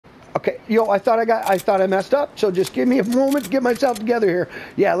Okay, yo, I thought I messed up. So just give me a moment to get myself together here.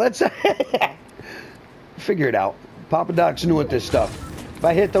 Yeah, let's figure it out. Papa Doc's new at this stuff. If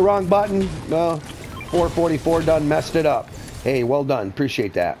I hit the wrong button, well, 444 done messed it up. Hey, well done.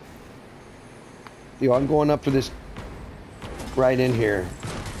 Appreciate that. Yo, I'm going up for this right in here.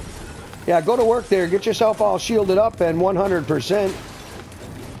 Yeah, go to work there. Get yourself all shielded up and 100%.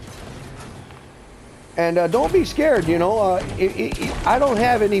 And don't be scared, you know. I don't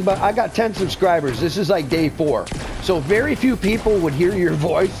have any, but I got 10 subscribers. This is like day 4. So very few people would hear your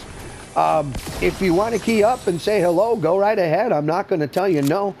voice. If you want to key up and say hello, go right ahead. I'm not going to tell you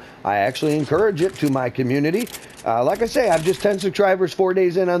no. I actually encourage it to my community. Like I say, I'm just 10 subscribers, 4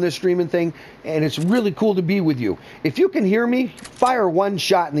 days in on this streaming thing, and it's really cool to be with you. If you can hear me, fire one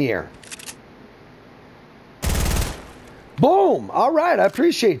shot in the air. Boom! All right, I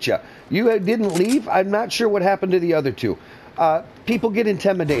appreciate you. You didn't leave. I'm not sure what happened to the other two. People get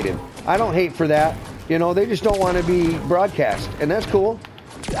intimidated. I don't hate for that. You know, they just don't want to be broadcast, and that's cool.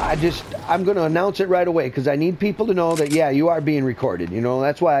 I'm going to announce it right away because I need people to know that, yeah, you are being recorded. You know,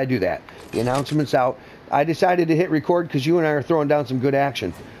 that's why I do that. The announcement's out. I decided to hit record because you and I are throwing down some good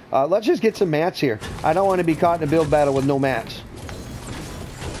action. Let's just get some mats here. I don't want to be caught in a build battle with no mats.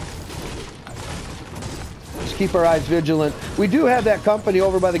 Let's keep our eyes vigilant. We do have that company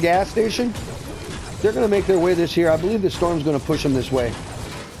over by the gas station. They're going to make their way this here. I believe the storm's going to push them this way.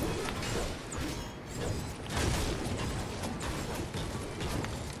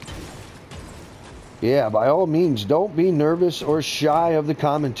 Yeah, by all means, don't be nervous or shy of the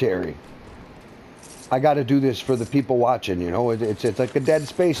commentary. I got to do this for the people watching, you know. It's like a Dead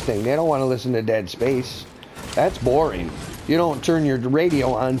Space thing. They don't want to listen to Dead Space. That's boring. You don't turn your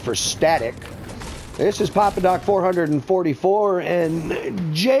radio on for static. This is Papa Doc 444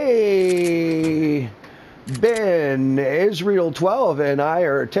 and J Ben Israel 12 and I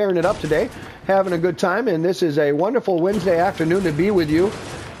are tearing it up today, having a good time, and this is a wonderful Wednesday afternoon to be with you.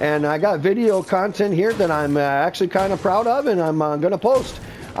 And I got video content here that I'm actually kind of proud of, and I'm going to post.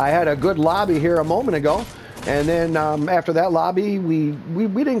 I had a good lobby here a moment ago, and then after that lobby, we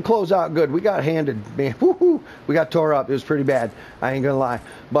didn't close out good. We got handed, man. Woo-hoo. We got tore up. It was pretty bad. I ain't gonna lie,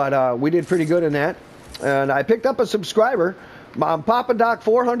 but we did pretty good in that. And I picked up a subscriber, Papa Doc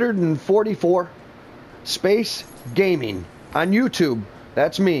 444 Space Gaming on YouTube.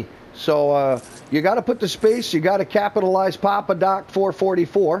 That's me. So you got to put the space, you got to capitalize Papa Doc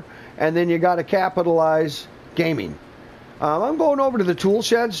 444, and then you got to capitalize gaming. I'm going over to the tool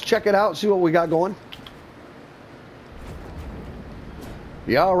sheds, check it out, see what we got going.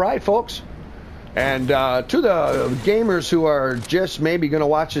 Yeah, all right, folks. And to the gamers who are just maybe going to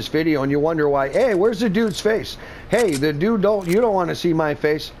watch this video and you wonder why, hey, where's the dude's face? Hey, the dude you don't want to see my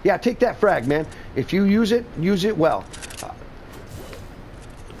face. Yeah, take that frag, man. If you use it well.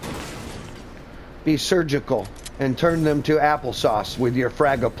 Be surgical and turn them to applesauce with your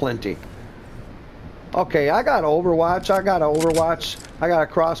frag of plenty. Okay, I got Overwatch. I got a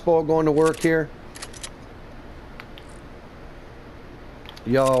crossbow going to work here.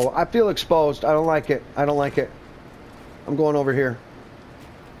 Yo, I feel exposed. I don't like it. I'm going over here.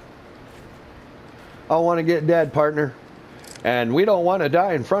 I want to get dead, partner. And we don't want to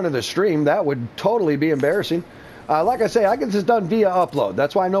die in front of the stream. That would totally be embarrassing. Like I say, I get this done via upload.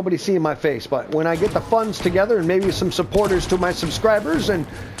 That's why nobody's seeing my face. But when I get the funds together and maybe some supporters to my subscribers, and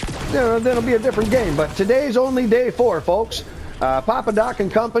you know, then it'll be a different game. But today's only day 4, folks. Papa Doc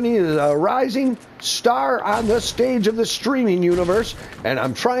and Company is a rising star on the stage of the streaming universe, and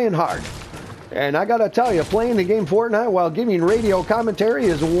I'm trying hard. And I gotta tell you, playing the game Fortnite while giving radio commentary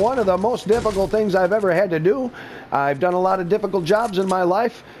is one of the most difficult things I've ever had to do. I've done a lot of difficult jobs in my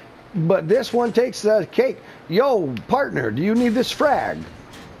life, but this one takes the cake. Yo, partner, do you need this frag?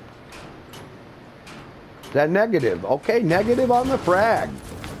 Is that negative? Okay, negative on the frag.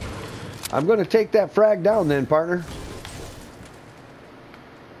 I'm going to take that frag down then, partner.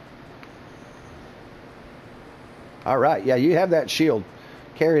 All right, yeah, you have that shield.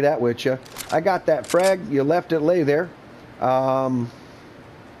 Carry that with you. I got that frag. You left it lay there.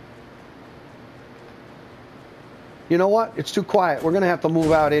 You know what? It's too quiet. We're going to have to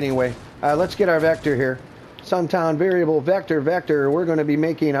move out anyway. Let's get our vector here. Suntown variable vector. We're going to be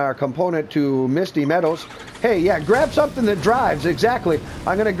making our component to Misty Meadows. Hey, yeah, grab something that drives. Exactly.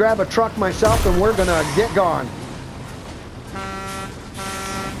 I'm going to grab a truck myself, and we're going to get gone.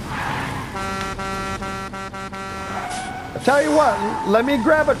 I'll tell you what, let me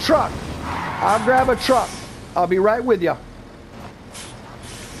grab a truck. I'll grab a truck. I'll be right with you.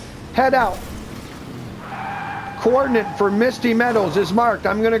 Head out. Coordinate for Misty Meadows is marked.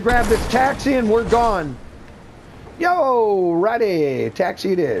 I'm going to grab this taxi, and we're gone. Yo, righty,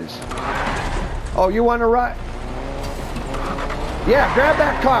 taxi it is. Oh, you want to ride? Yeah, grab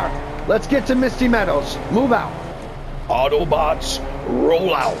that car. Let's get to Misty Meadows. Move out. Autobots,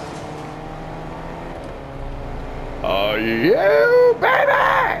 roll out. You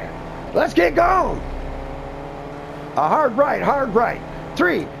baby! Let's get going. A hard right, hard right.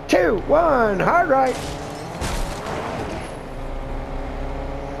 3, 2, 1, hard right.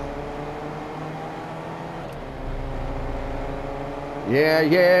 Yeah,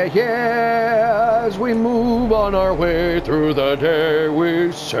 yeah, yeah, as we move on our way through the day,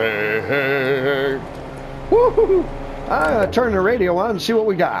 we say, woo-hoo-hoo. I'm gonna turn the radio on and see what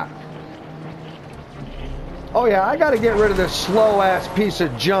we got. Oh yeah, I gotta get rid of this slow-ass piece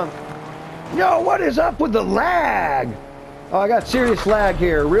of junk. Yo, what is up with the lag? Oh, I got serious lag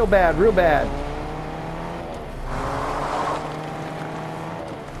here, real bad, real bad.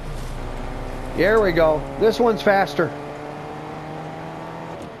 Here we go, this one's faster.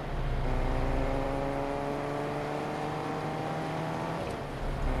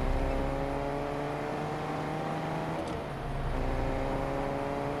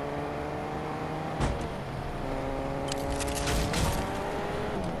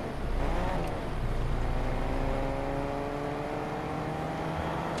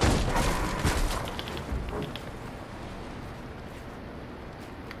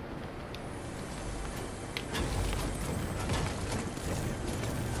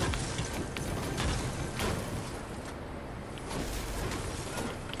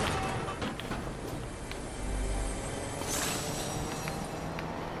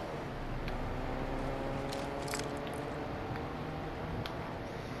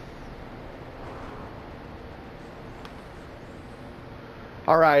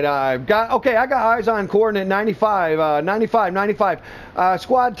 All right, I got eyes on coordinate 95, 95.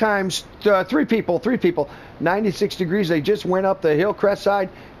 Squad times 3 people, 96 degrees. They just went up the hill crest side,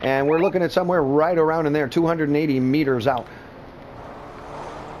 and we're looking at somewhere right around in there, 280 meters out.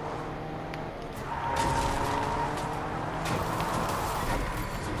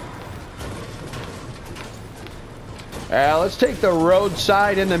 Let's take the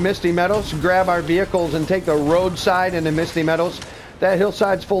roadside into Misty Meadows, grab our vehicles and take the roadside into Misty Meadows. That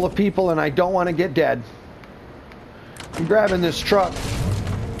hillside's full of people and I don't want to get dead. I'm grabbing this truck.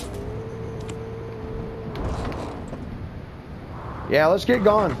 Yeah, let's get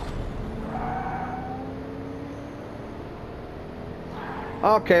going.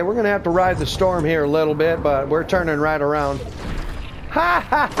 Okay, we're going to have to ride the storm here a little bit, but we're turning right around. Ha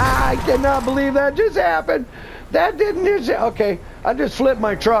ha ha! I cannot believe that just happened. That didn't just... Okay, I just flipped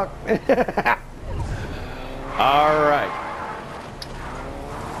my truck. All right.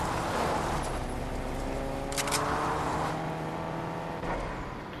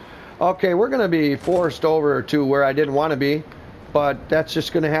 Okay, we're going to be forced over to where I didn't want to be, but that's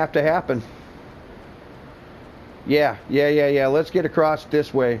just going to happen. Yeah. Let's get across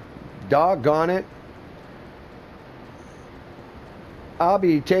this way. Doggone it. I'll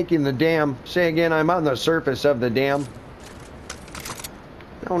be taking the dam. Say again, I'm on the surface of the dam.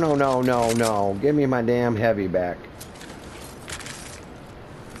 No. Give me my damn heavy back.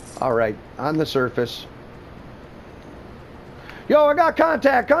 All right, on the surface. Yo, I got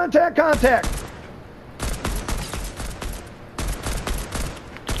contact.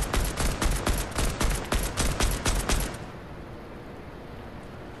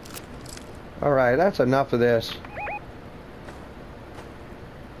 All right, that's enough of this.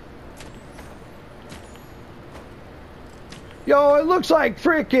 Yo, it looks like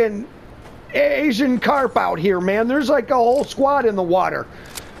freaking Asian carp out here, man. There's like a whole squad in the water.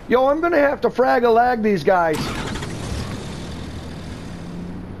 Yo, I'm gonna have to frag-a-lag these guys.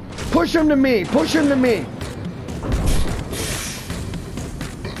 Push him to me.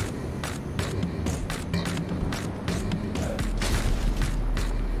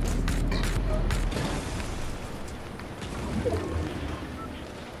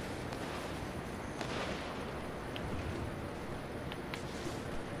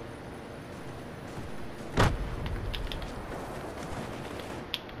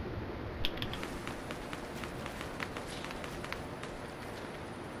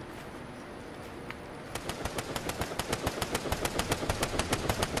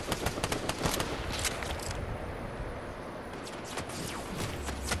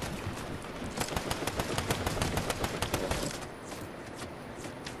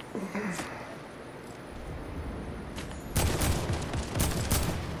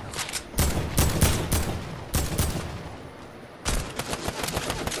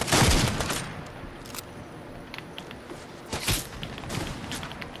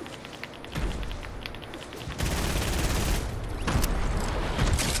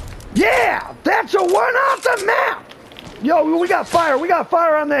 Yeah, that's a one off the map. Yo, we got fire. We got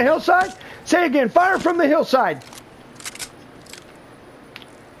fire on the hillside. Say again, fire from the hillside.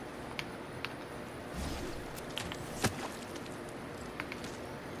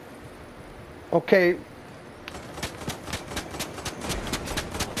 Okay.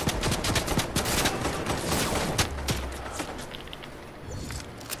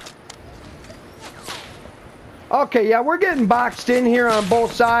 Okay, yeah, we're getting boxed in here on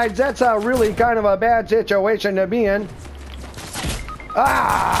both sides. That's a really kind of a bad situation to be in.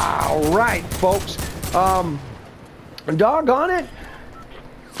 Ah, right, folks. Doggone it.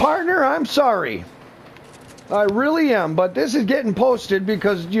 Partner, I'm sorry. I really am, but this is getting posted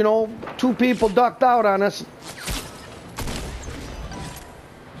because, you know, 2 people ducked out on us.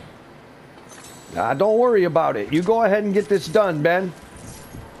 Don't worry about it. You go ahead and get this done, Ben.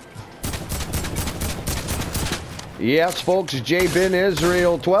 Yes, folks, J-Bin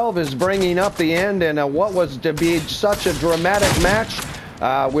Israel 12 is bringing up the end in what was to be such a dramatic match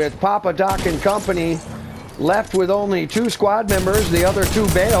with Papa Doc and company left with only 2 squad members. The other 2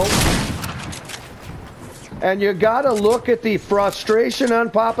 bailed. And you gotta look at the frustration on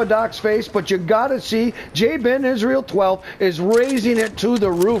Papa Doc's face, but you gotta see J-Ben Israel 12 is raising it to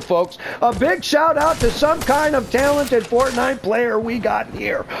the roof, folks. A big shout out to some kind of talented Fortnite player we got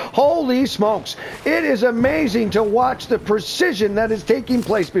here. Holy smokes. It is amazing to watch the precision that is taking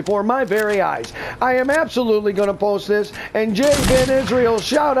place before my very eyes. I am absolutely gonna post this, and J-Ben Israel,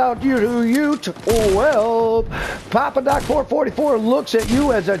 shout out to you 12. Papa Doc 444 looks at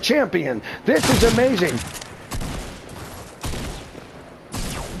you as a champion. This is amazing.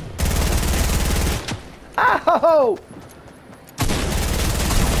 Oh!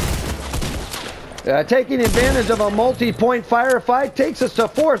 Taking advantage of a multi-point firefight takes us to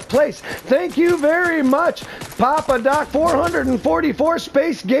 4th place. Thank you very much, Papa Doc 444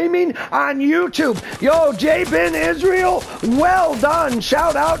 Space Gaming on YouTube. Yo, J-Ben Israel, well done.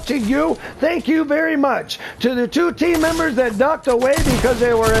 Shout out to you. Thank you very much. To the 2 team members that ducked away because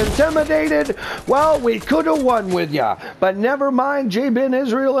they were intimidated, well, we could have won with ya. But never mind, J-Ben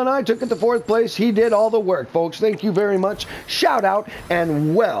Israel and I took it to 4th place. He did all the work, folks. Thank you very much. Shout out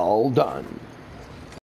and well done.